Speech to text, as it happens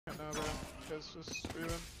No, bro. Guys, just we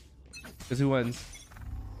win. Cause who wins?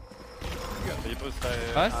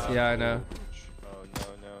 Us? Yeah, I know. Oh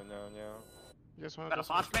no. You guys want Got a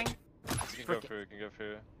flashbang? You can go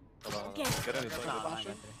through. Hold on. Okay. Get in.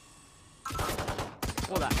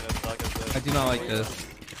 Hold on. I do not like this.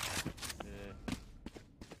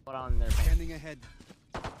 Hold on there. Standing ahead.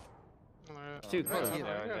 Alright. Too close.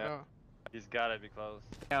 Yeah. He's gotta be close.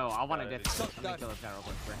 Yo, I want to Yeah, get dude. let me kill this guy real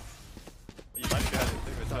quick, bro. You might be able to do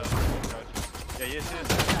it. Yeah, he is.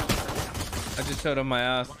 I just showed him my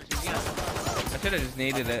ass. I should have just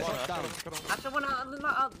naded it. After one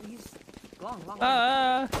he's long.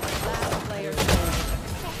 Ah! Last player.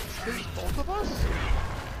 There's both of us?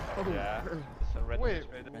 Yeah. Wait,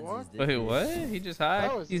 what? Wait, what? He just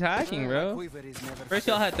hacked. He's hacking, bro. Quiver is never First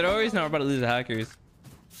y'all had throwers, now we're about to lose the hackers.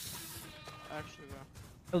 Actually,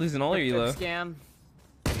 though. We're losing all your elo. Scam.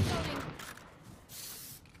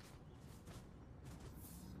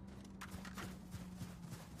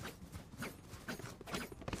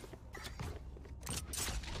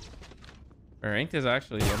 Ranked is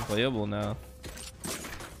actually unplayable now.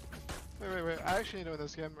 Wait. I actually know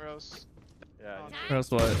this game, or else. Yeah. Or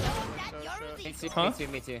else what? Huh?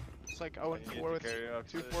 Me too. It's like 0-4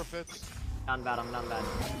 with 2 forfeits. Down bad, I'm down bad.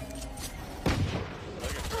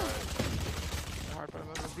 Hard for them.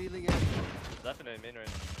 revealing it. Definitely main range.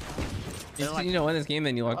 You know, in this game,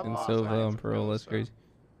 then you locked in Sova and Pearl. That's crazy.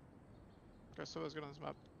 Okay, Sova's good on this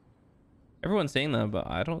map. Everyone's saying that, but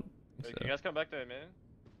I don't think Wait, so. can you guys come back to main?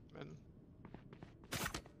 And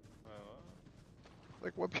What?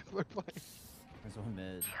 like what people are playing. There's one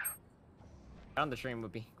mid. On the stream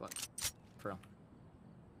would be. For real.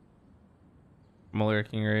 I'm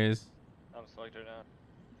lurking Raze. I'm select her now.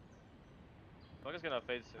 Logan's gonna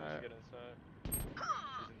fade soon. She get inside.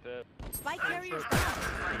 She's in pit. Spike carriers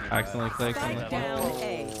Accidentally clicked on Spike the. down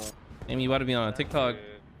A. Amy, you about to be on a TikTok.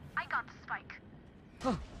 I got the spike.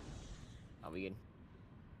 I'll be good.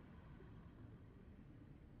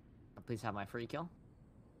 Please have my free kill.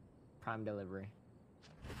 Prime delivery.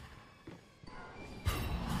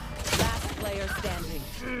 Last player standing.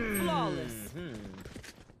 Flawless.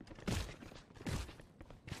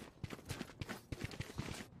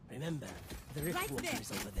 Remember, the rift walker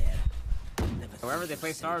is over there. Never Wherever they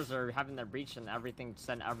play stars are having their breach and everything,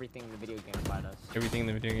 send everything in the video game about us. Everything in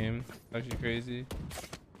the video game. Actually crazy.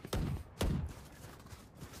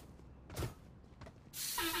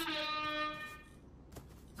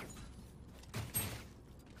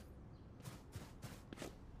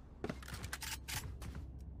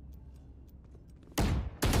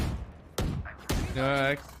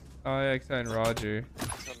 No, XI and Roger.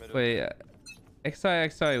 Wait, XI,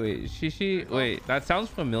 wait, Shishi, wait, that sounds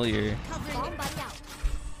familiar.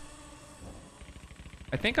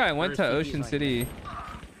 I think I went to Ocean City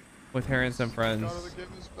with her and some friends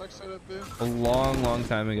a long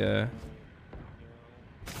time ago.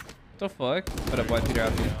 What the fuck? What up, White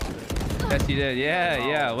Peter? Yes, you did.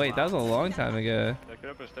 Yeah. Wait, that was a long time ago.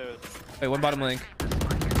 Wait, one bottom link.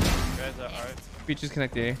 Features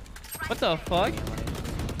connect here. What the fuck?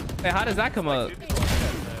 Hey, how does that come up?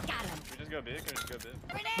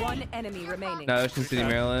 One enemy remaining. No, Ocean City,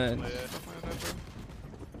 Maryland.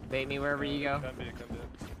 Bait me wherever you go.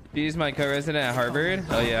 She's my co-resident at Harvard.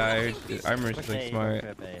 Oh yeah, I remember she's like smart.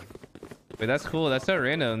 Wait, that's cool. That's so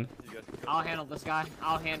random. I'll handle this guy.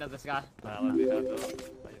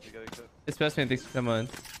 It's best man, thanks for coming on.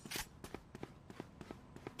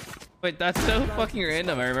 Wait, that's so fucking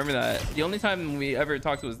random. I remember that. The only time we ever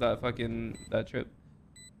talked was that trip.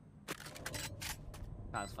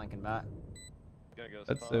 I was flanking back.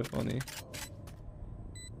 That's so funny.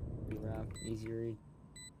 Easy read.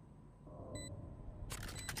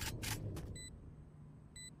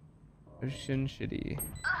 Ocean Shitty.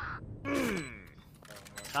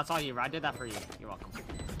 That's all you. I did that for you. You're welcome.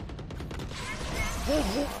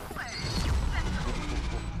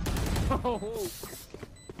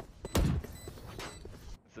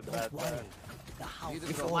 It's a bad plan. The house You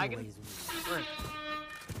is go always lagging? with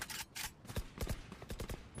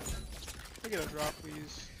I get a drop,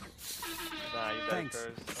 please. Nah, you died Thanks.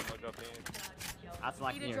 first. I'm not dropping you. That's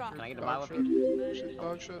like Need a here. drop. Can I get a buy Dog with you? shit.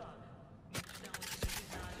 Dog shit.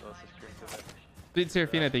 Let's just screen to that. Sweet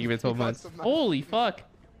Serafina, thank you for 12 months. Holy fuck.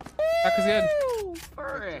 That was good.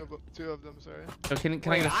 Frick. Two of them, sorry. Oh, can I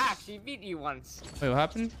Wait, get a... I actually beat you once. Wait, what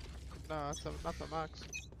happened? No, that's not the max.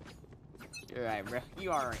 You're right, bro.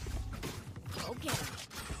 You are right. Okay.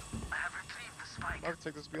 I'll have to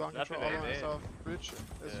take this B long Nothing control all on A, myself. Breach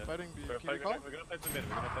is fighting B. We're Can you call? gonna fight the mid.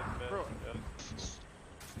 Bro. Yeah.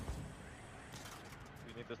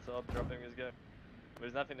 We need to stop dropping this guy.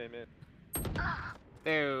 There's nothing in mid.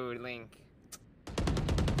 Dude, Link.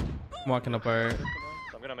 I'm walking up our. So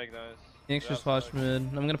I'm gonna make noise. Phoenix just flash mid.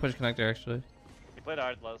 I'm gonna push connector actually. He played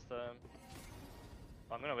hard last time.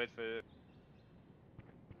 I'm gonna wait for you.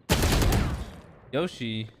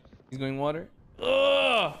 Yoshi. He's going water.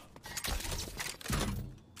 Ugh!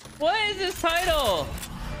 What is this title?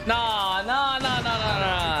 Nah,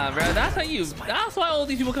 bro. That's how you. That's why all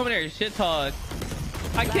these people come in here and shit talk.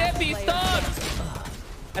 I can't be stopped.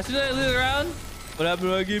 As soon as I lose the round, what happened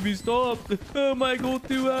when I can't be stopped? Oh my god,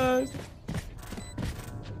 2 ass.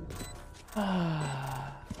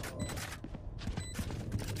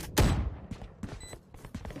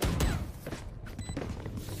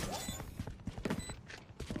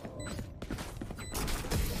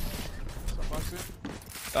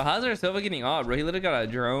 So how's our Silva getting off, bro? He literally got a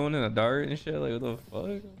drone and a dart and shit. Like, what the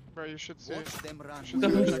fuck? Bro, you should see.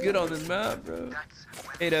 Silva's good on this map, bro.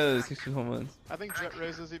 8-0, 61 months. I think Jet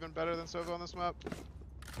Raze is even better than Sova on this map.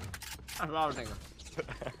 That's what I was thinking. You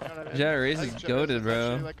know what I mean? Jet Raze I is think Jet goated, is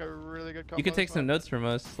bro. actually, like, a really good combo You could take this some map. notes from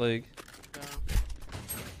us, like. Yeah.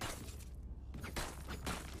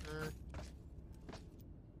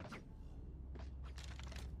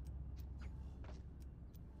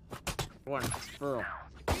 One, bro.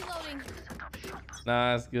 Reloading.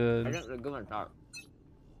 Nah, it's I good. got the good one top.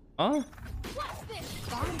 Huh? What's this?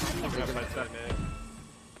 I'm gonna fight side mid.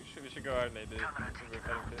 We should go hard maybe. We're fighting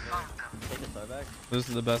mid now. Take the throw back. This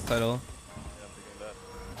is the best title. Yeah, I'm thinking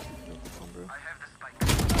that.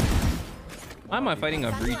 Why am I fighting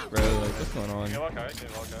a breach, bro? Like, what's going on? Can you walk hard? Can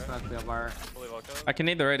you walk hard? That's the bar. Fully walk hard? I can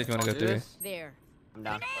nade the right if you want to go Do through. this. There. I'm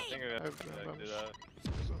down. I think we have to do that.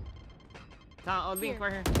 Oh, Link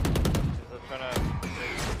right here. I'm trying to...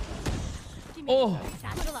 Oh!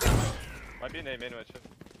 Might be a name in, which...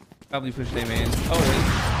 Probably push they main. Oh,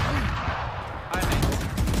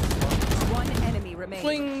 One enemy wait. remaining.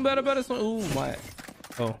 Swing, better, swing. Ooh, my.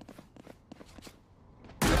 Oh.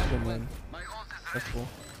 That's good, man. That's cool.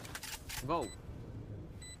 Go.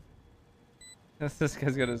 This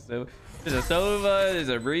guy's got a Sova. There's a Sova, there's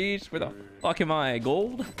a breach. Where the fuck am I?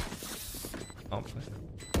 Gold? Oh,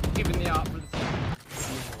 Keeping the op for the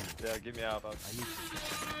Yeah, give me out.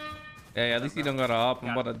 yeah, at least you don't got a op.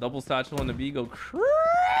 I'm about to double satchel on the B. Go crazy.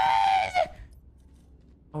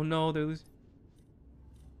 Oh no, they're losing.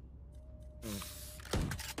 You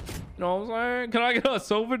know what I'm saying? Can I get a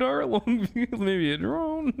Sova dart along maybe a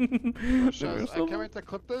drone? Shaz, I can't wait to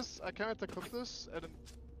clip this. I can't wait to clip this. And in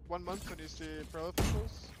 1 month when you see pro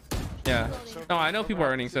officials. Yeah. No, I know people are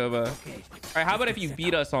earning Sova. Alright, how about if you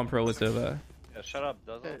beat us on pro with Sova? Yeah, shut up,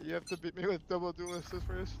 doesn't Okay, you have to beat me with double dual assists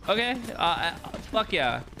first. Okay, fuck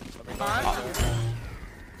yeah.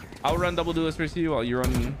 I'll run double duelist for you while you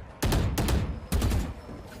run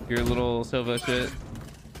your little Silva shit.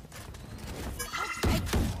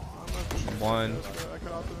 One.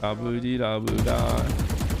 Dabu dee dabu da.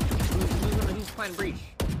 He's playing breach.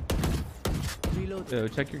 Yo,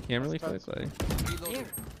 check your camera really quick. Like. There.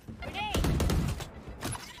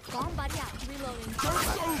 Bomb buddy out. Reloading.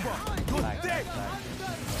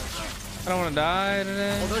 I don't want to die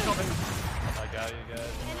today. I got you guys.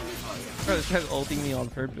 Bro, this guy's ulting me on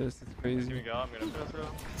purpose. It's Here we crazy. go, I'm gonna press it.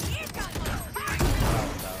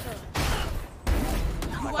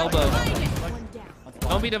 Elbow.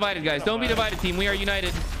 Don't be divided, guys. Don't be divided, team. We are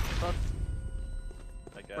united.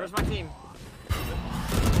 Where's my team?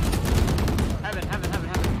 Heaven.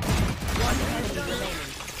 One enemy remaining.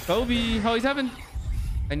 Kobe, how he's having?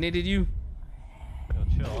 I needed you. Yo,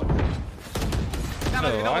 chill.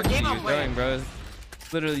 Oh, I see what you're doing, bro.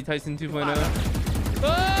 It's literally Tyson 2.0. Oh!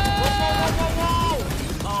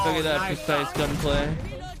 Look at that precise gunplay.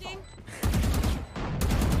 Reloading.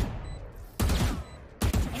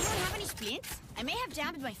 Anyone have any splints? I may have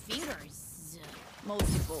jammed my fingers.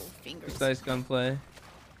 Multiple fingers. Precise gunplay.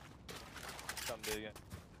 Come big again.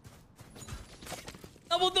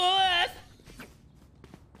 Double do it!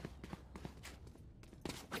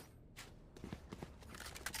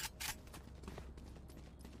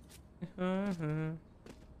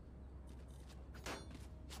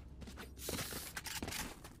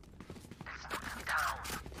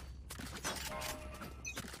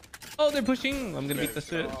 Oh, they're pushing. I'm gonna beat the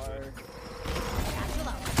shit.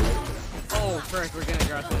 Oh, frick, we're getting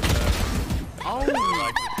aggressive. Oh!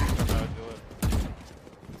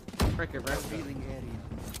 Frick, bro.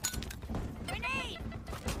 Grenade!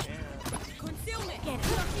 Concealment! Get it.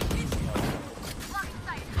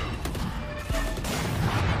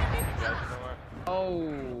 Oh!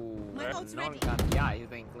 My ult's No one ready. got- Yeah, you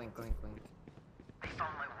think link. One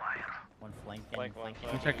flank. Flank.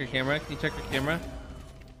 Can you check your camera? Can you check your camera?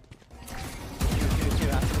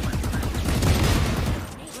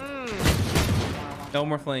 No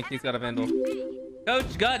more flank. He's got a vandal.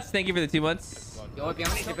 Coach Guts, thank you for the 2 months. Yo, if you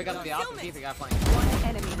want to pick up the op, see if you got flank.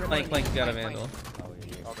 One enemy remaining. Flank, got a vandal.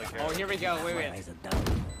 Oh, here we go. Wait.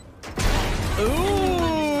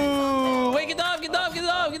 Ooh! Wait, get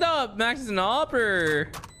up! Max is an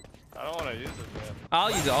opper. I don't want to use it, man.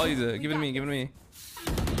 I'll use it. Give it to me.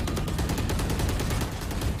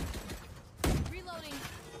 Reloading.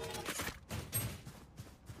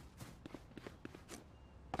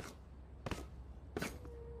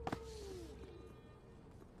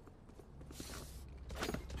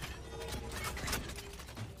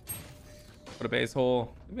 What a base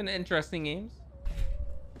hole. It's been interesting games.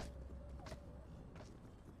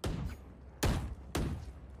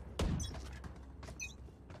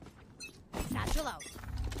 Satchel out.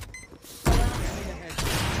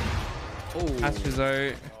 Oh, Astro's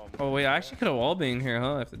out. Oh wait, I actually could have wallbanged here,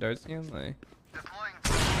 huh? If the darts came, like.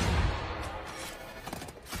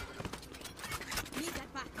 Need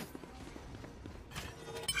that back.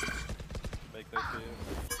 Make those for you.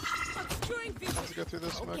 Let's go through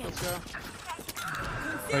this smoke. Let's go.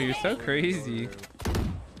 Oh, you're so crazy.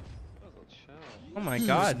 Oh my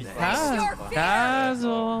God.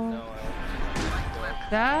 Dazzle. No,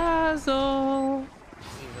 Dazzle.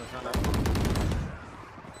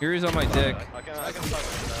 Yours on my dick. I can start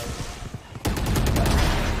with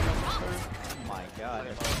Oh my god.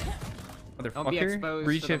 Don't be Motherfucker. exposed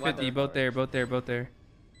Reach to the hit 50. weather. Both there. that.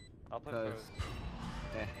 I'll play Cause- first.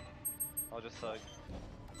 Okay. I'll just like.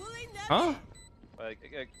 Huh? Like,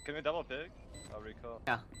 can we double pick? I'll recall.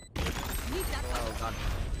 Yeah. Need that back. Oh god.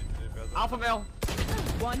 Dude, brother. Alpha male.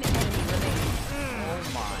 One enemy remaining. Oh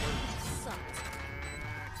my. Sucked.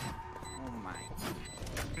 Oh my.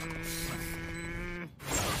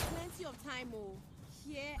 Plenty of time, oh,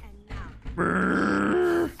 here and now.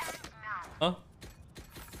 Huh?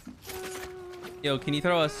 Yo, can you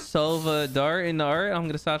throw a Silva dart in the art? I'm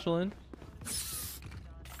gonna satchel in.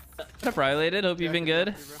 What up, Rylated? Hope you've been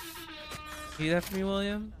good. You that for me,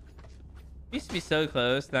 William? You used to be so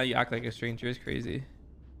close. Now you act like a stranger. It's crazy.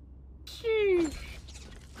 Reloading.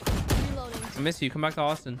 I miss you. Come back to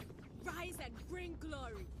Austin. Rise and bring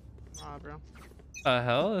glory. Ah, bro.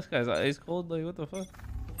 Hell? This guy's ice cold. Like, what the fuck?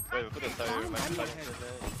 Wait, we put this out here. My today.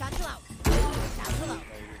 Satchel out. Satchel out.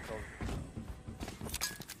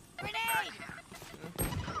 Grenade!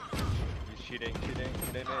 He's cheating.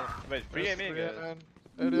 Wait, free aiming.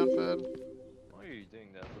 Early on fed. Why are you doing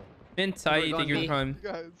that, bro? Been tight. We're Think your going time. You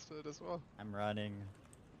guys fed as well. I'm running.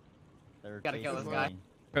 They're Gotta kill this chasing guy. me.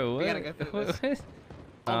 Bro, We what? gotta go through this.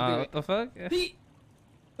 What do it. the fuck?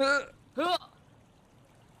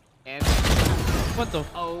 And What the?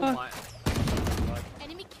 oh fuck? my.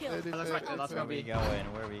 Enemy killed. Early Let's fed, go, let's Where go, we B.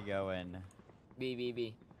 going? Where we going?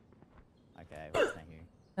 B. Okay, what's not here?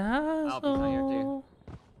 I'll be down here too.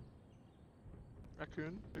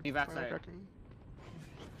 Raccoon. Big Be fan backside. of raccoon.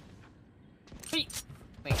 B.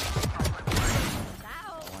 Thanks. Ow. I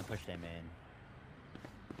want to push them in.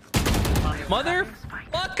 Mother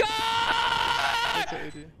fucker! It's a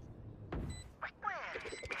 80.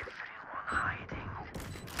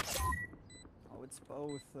 Oh, it's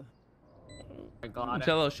both. My God.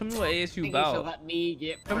 Jello, show me what ASU I think you should about. let me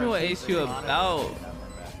get Show me what first. ASU about.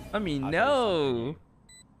 Let me know.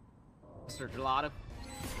 Mr. Gelato.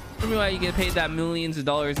 Show me why you get paid that millions of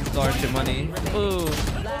dollars in scholarship money. Ooh.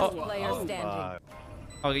 Last Oh, player standing.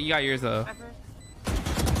 okay, you got yours though.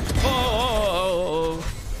 Oh.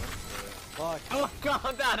 Fuck. Oh,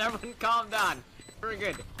 calm down, everyone, calm down. Very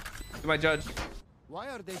good. You're my judge. Why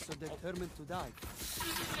are they so determined to die?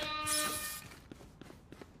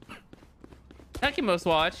 Second most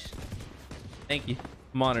watch. Thank you.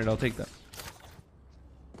 I'm honored. I'll take that.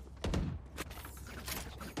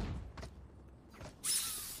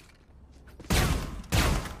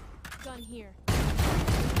 Gun here.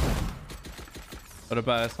 What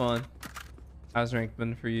about this one? How's rank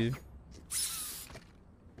been for you?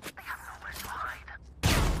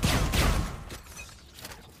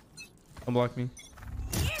 Don't block me.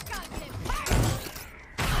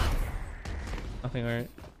 Nothing, alright.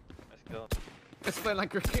 Let's go. It's playing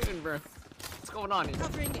like raccoon, bro. What's going on here?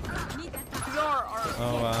 Covering it. Need that back. These are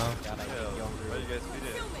Oh wow. Gotta Yo, go why you guys beat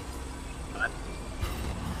it? Film it.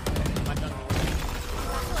 through.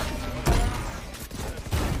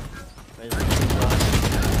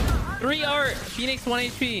 3 art. Phoenix 1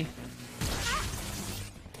 HP.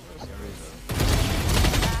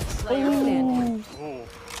 Last player standing. Oh.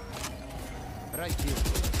 Right here.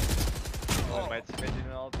 Oh, my teammate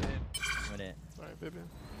didn't ult it. With it. Sorry, baby.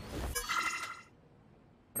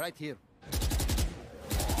 Right here.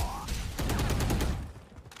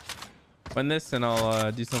 Win this and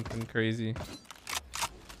I'll do something crazy. Yeah,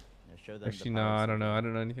 show them Actually, the no, power I don't know. of I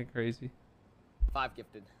don't know anything crazy. 5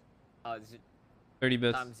 gifted. 30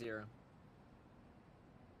 bits. Times 0.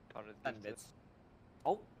 10 bits.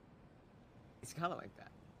 Oh. It's kind of like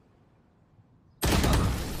that.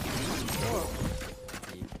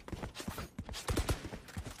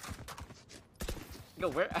 Yo,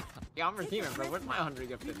 where? Yeah, I'm redeeming, bro. Where's my 100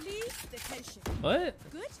 gifted? Release the tension. What?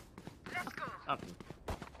 Good? Nothing.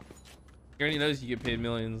 He already knows you get paid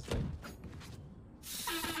millions. Like.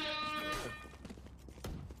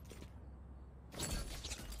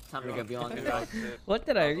 Time to go beyond the guy. What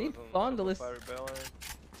did I read? Fondless.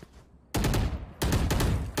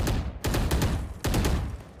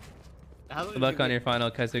 Good luck on your final,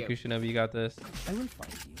 Kaiser Kushinobu. You got this. I will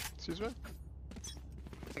find you. Excuse me?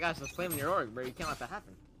 The guy's just claiming your org, bro. You can't let that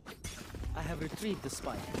happen. I have retrieved the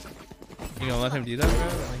spike. You gonna let him do that,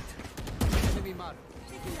 bro? Like, Enemy mark.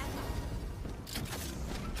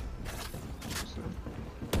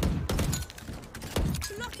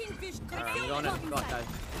 Blocking fish. Alright, I'm going in. Go on, guys.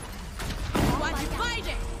 What you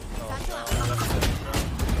fighting?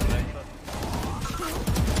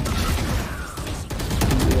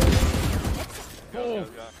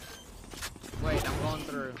 Wait, I'm going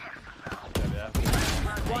through.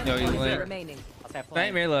 One No, he's enemy late. remaining.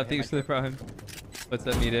 Nightmare love. Thanks for the prime. What's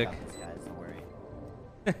up, Medic? These guys, don't worry.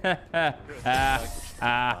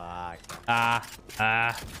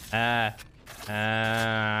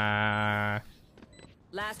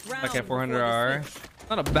 Last round. Okay, 400 before the R. switch.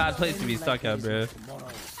 Not a bad place to be stuck at, bro.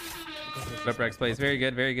 Rex plays. Very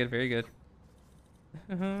good, very good, very good.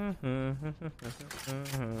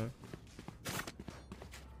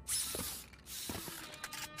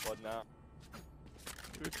 What now?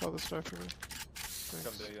 Can you call the star for me?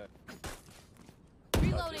 Come Thanks. do that.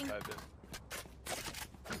 Reloading.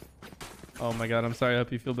 Oh my god, I'm sorry. I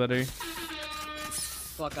hope you feel better.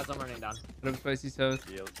 Fuck, guys, I'm running down. What up, Spicy Toast?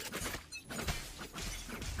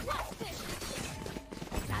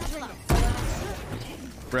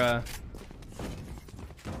 Bruh.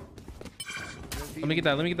 Let me get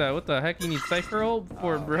that. Let me get that. What the heck? You need Cypher ult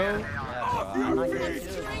for, bro?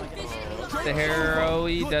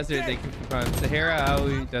 Sahara Desert. They can find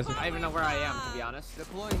Sahara Desert. I don't even know where I am, to be honest.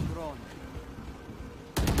 Deploying drone.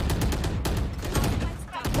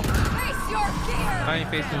 Face your fear! I ain't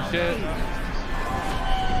facing shit.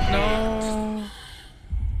 No.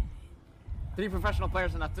 3 professional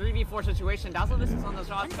players in a 3v4 situation. That's what this is on the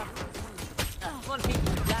shot. One peek.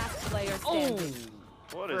 Last player Oh! standing.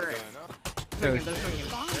 What is Frick. going on? They're swinging.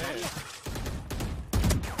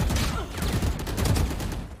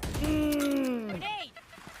 Grenade!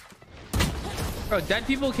 Bro, dead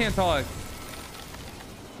people can't talk.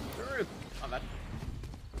 My bad.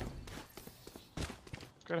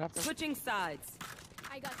 It's gonna happen. Switching sides.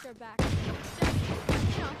 I got your back.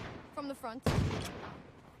 Just, you know, from the front.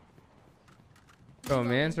 Bro,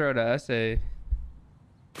 man's wrote an essay.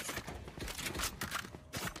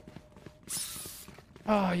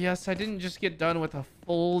 Oh, yes, I didn't just get done with a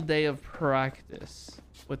full day of practice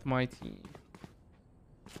with my team.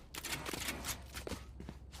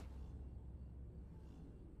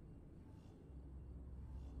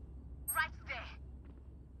 Right there.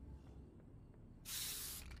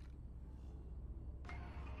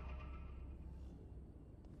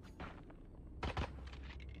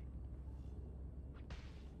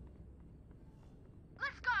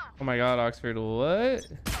 Let's go. Oh my god, Oxford, what?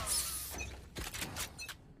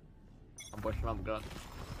 I'm pushing up gun.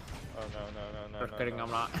 Oh no. Just kidding, I'm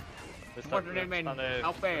not. This What stuff- do they mean? on the-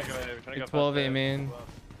 Out there. we're trying to go It's 12 past A, the- man.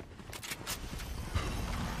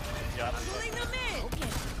 Yeah, Pulling them in. Okay.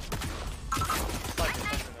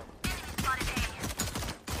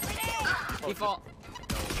 Default.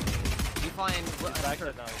 Default and back to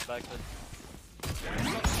now, he's back to.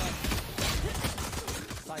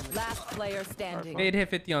 Last player standing. Made hit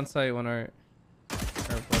 50 on site when our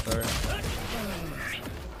both are.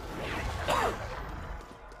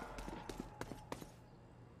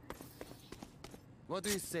 What do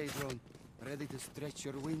you say, drone? Ready to stretch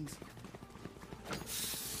your wings?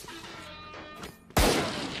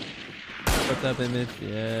 What's up, Image?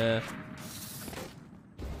 Yeah.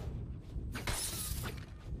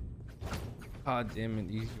 God damn it,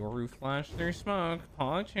 these Yoru flash their smoke.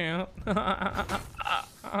 Punch out.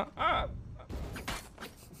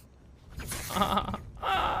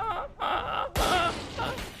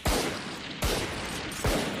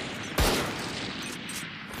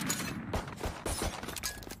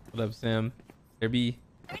 What up, Sam? There be.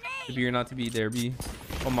 To be or not to be, there be.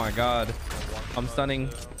 Oh my god. I'm stunning.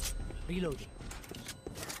 Reloading.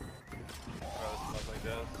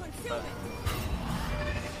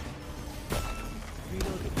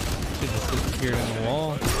 Reloading. Shit just disappeared in the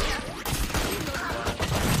wall.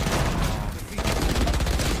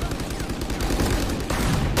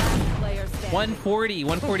 140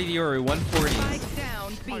 Yoru, 140. Spike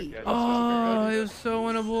down B. Oh, it was so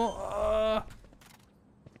winnable.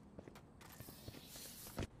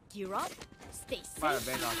 Gear up. Stay Fire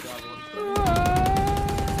safe. bang off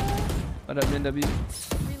What up, NW?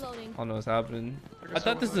 Reloading. I don't know what's happening. I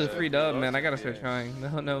thought this was a free dub, man. I gotta start trying.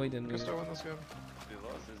 No, we didn't. We can still win this game. We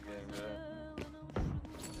lost this game, bro.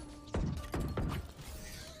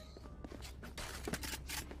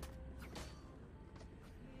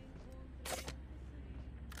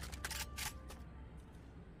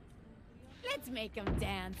 Let's make them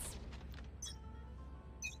dance.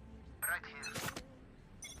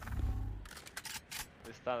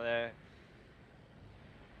 We stand there.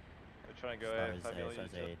 We're trying to go A.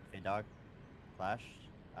 Hey dog. Flash.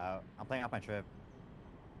 I'm playing off my trip.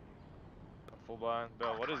 Full blind.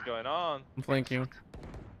 Bro, what is going on? I'm flanking.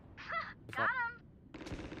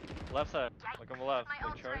 Left side. Like on the left.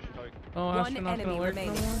 Like charge. Like... Oh, One astronaut's enemy gonna lurk no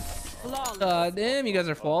remaining. more. Flawless. Damn, you guys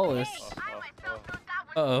are flawless.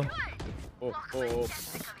 Uh-oh. Play The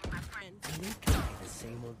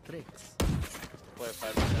same old tricks. a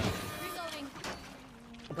 5 now. Reloading.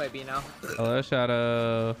 Play B now. Hello,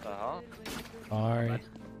 Shadow. What the hell? Sorry.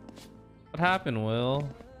 What happened, Will?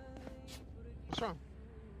 What's wrong?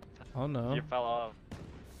 Oh no. You fell off.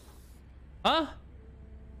 Huh?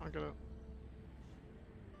 I get it.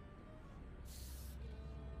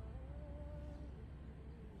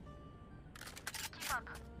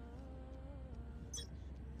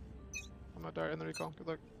 I'm gonna die in the recall. Good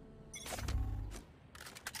luck.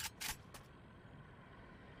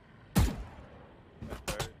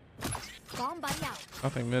 Bomb buddy out.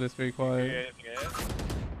 Nothing mid is very quiet.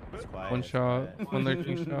 It's quiet. One it's shot. quiet. One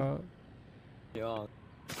lurking shot. Yo.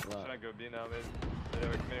 I'm trying to go B now, mid.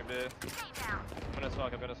 Whatever, come here, B. I'm gonna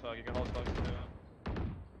smoke. You can hold smokes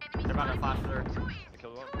too. They're about to flash through. I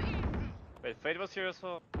killed one. Wait, Fade was here as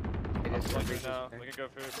well. It I'm is smoking right now. there. We can go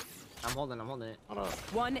through. I'm holding it. Hold up.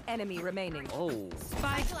 One enemy remaining. Oh.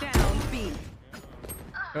 Spike down B.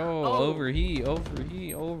 Oh, overheat.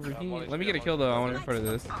 Let me get a kill though. I want it in front of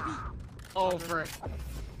this. Oh, frick.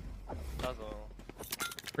 That's all.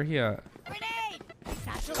 Where he at? Grenade.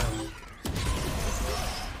 Satchel out.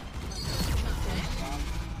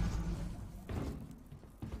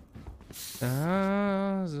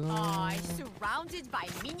 Oh, surrounded by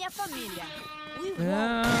minha família. We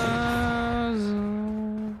won't.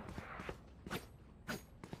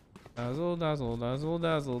 Dazzle, dazzle, dazzle,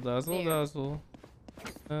 dazzle, dazzle, dazzle.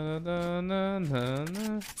 Na, na, na, na,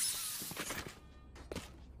 na.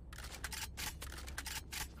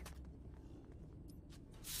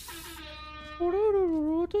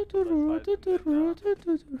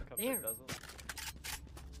 There.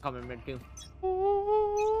 Coming mid too.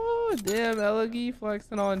 Oh, damn, Elegy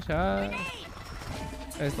flexing on chat.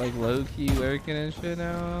 It's like low key lurking and shit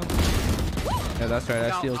now. Yeah, that's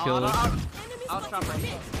right. I steal kills. I'll stop right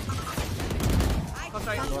here.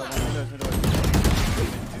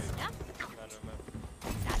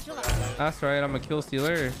 Satchel out. That's right. I'm a kill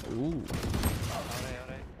stealer. Ooh.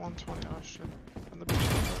 120. Oh shit. In the beach.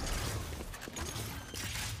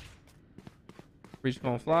 Reach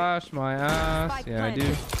phone flash my ass. Yeah, I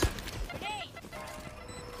do.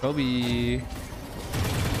 Kobe.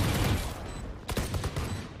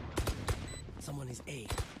 Someone is A.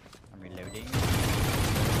 I'm reloading.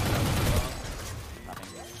 Nothing.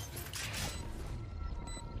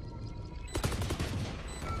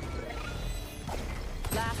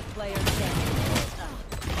 Last player standing.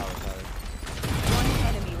 One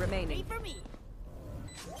enemy remaining. Wait for me.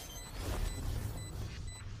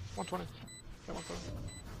 120. Yeah, 120.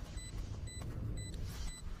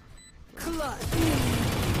 Clutch.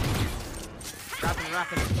 Rapping.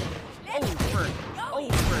 Oh, frick. Oh,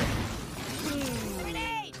 frick.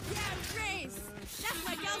 Grenade. Yeah, Grace. That's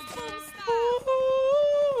my girl's boom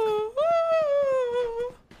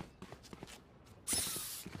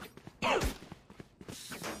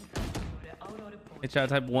Hey, chat,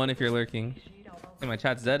 type 1 if you're lurking. Hey, my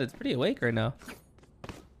chat's dead. It's pretty awake right now.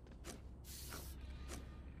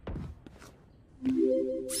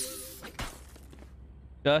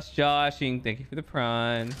 Just joshing. Thank you for the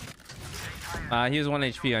prime. He was 1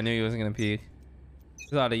 HP. I knew he wasn't gonna peek.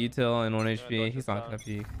 He's out of util and 1 HP. He's not gonna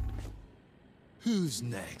peek. Who's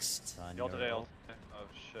next? Y'all today, oh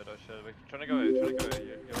shit. We're trying to go A.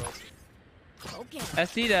 You're Okay.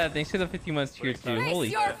 SD Dad, thanks for the 50 months tier 2.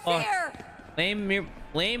 Holy fuck.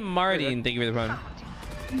 Lame Martin, thank you for the prime.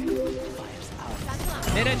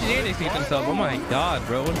 Mid engineer needs to get himself. Oh my god,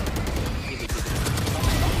 bro.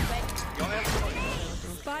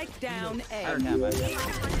 Spike down A.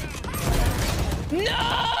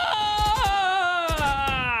 No!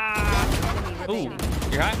 Ooh.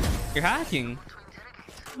 You're hacking.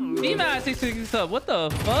 BMAT 666 sub. What the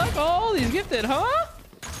fuck? Oh, he's gifted, huh?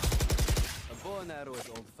 A bow and arrow is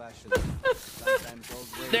old-fashioned. Sometimes old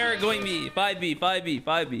ways. They're going B. 5B. 5B.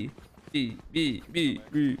 5B. B. B. B.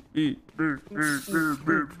 B. B.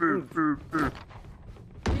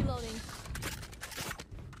 Reloading.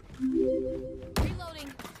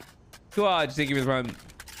 Reloading. Quad, thank you for the run.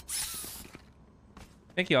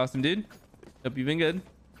 Thank you, awesome dude. Hope you've been good.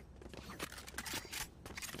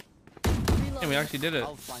 And we actually did it.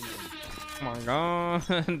 I'll find them. Come on, go.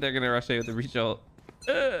 They're gonna rush A with the reach ult.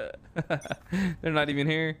 They're not even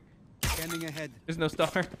here. Scanning ahead. There's no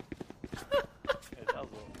star. Hey, Dazzle.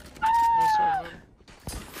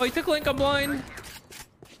 Oh, he took Link. I'm blind.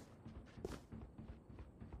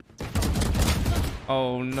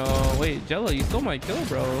 Oh no! Wait, Jello, you stole my kill,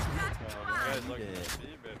 bro.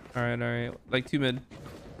 All right. Like 2 mid.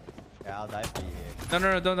 Yeah, I'll die for you.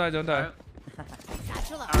 No, don't die, don't die.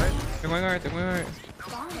 They're going alright.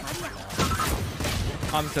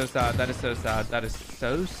 I'm so sad. That is so sad. That is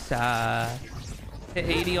so sad. Hit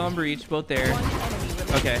 80 on breach, both there.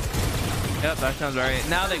 Okay. Yep, that sounds right.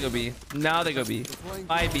 Now they go B.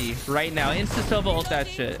 5B right now. Insta Silva ult that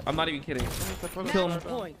shit. I'm not even kidding. Kill him.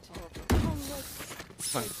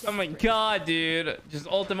 Oh my god, dude. Just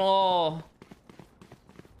ult them all.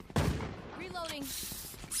 Reloading.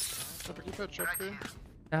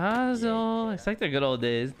 Dazzle. It's like the good old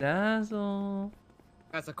days. Dazzle.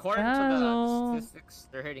 Guys, according to the statistics,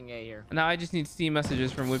 they're hitting A here. Now I just need Steam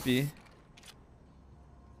messages from Whippy.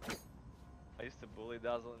 I used to bully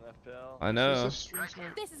Dazzle in FPL. I know. This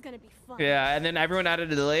is gonna be fun. Yeah, and then everyone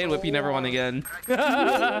added a delay and Whippy never won again.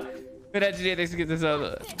 Good engineer, thanks to get this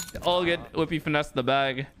up. All good. Whippy finessed the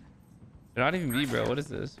bag. They're not even B, bro. What is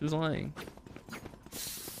this? Who's lying?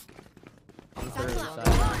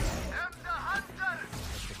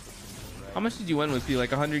 How much did you win with Whippy?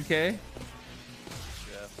 Like 100K? Yeah,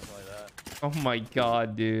 something like that. Oh my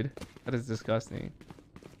god, dude. That is disgusting.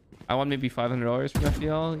 I won maybe $500 from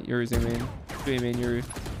FPL. Yours, Amen. Amen, yours.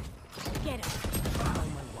 Get it.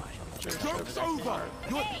 Joke's over!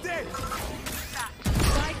 You're dead!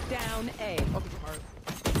 Strike down A.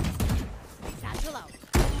 Satchel out.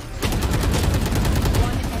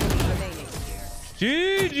 One enemy remaining.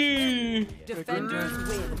 GG! Defenders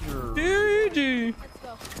win. GG! Let's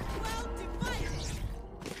go. Well divided.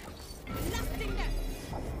 Blasting them.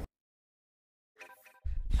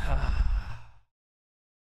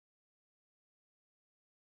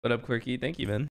 What up, Quirky? Thank you, man.